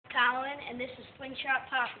and this is Slingshot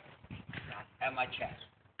Pop. At my chest.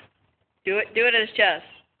 Do it at his chest.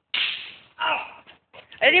 Oh!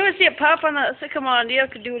 I didn't even see it pop on the. So come on, you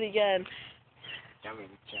have to do it again. Down in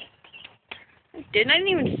the chest. I didn't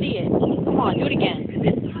even see it. Come on, do it again.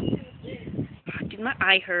 Dude, my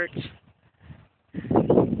eye hurts.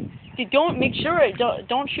 Dude, don't make sure it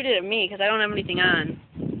don't shoot it at me because I don't have anything on.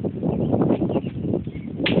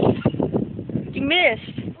 You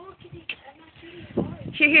missed.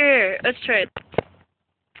 Here, let's try it.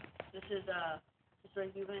 This is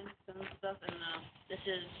Human some stuff, and this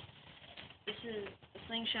is the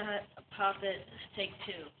Slingshot Pop It take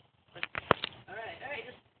 2. All right,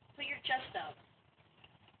 just put your chest out.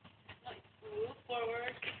 Move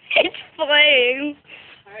forward. It's flying.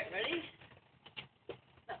 All right, ready?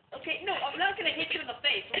 No, okay, no, I'm not gonna hit you in the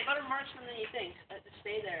face. I'm better marksman than you think.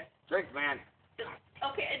 Stay there. Drink, man.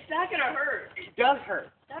 Okay, it's not gonna hurt. It does hurt.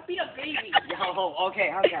 Stop being a baby. Oh, okay.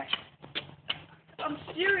 I'm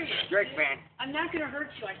serious. Drink, man. I'm not gonna hurt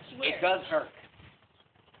you, I swear. It does hurt.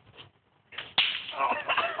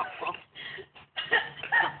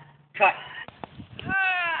 Cut.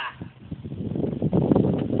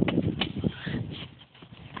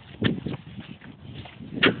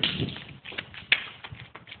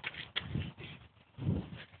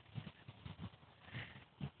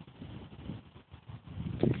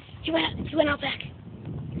 He went out back.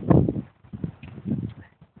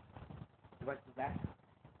 What's that?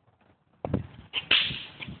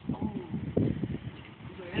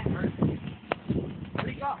 Where'd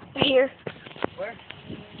he go? Right here. Where?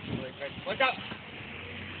 Look up.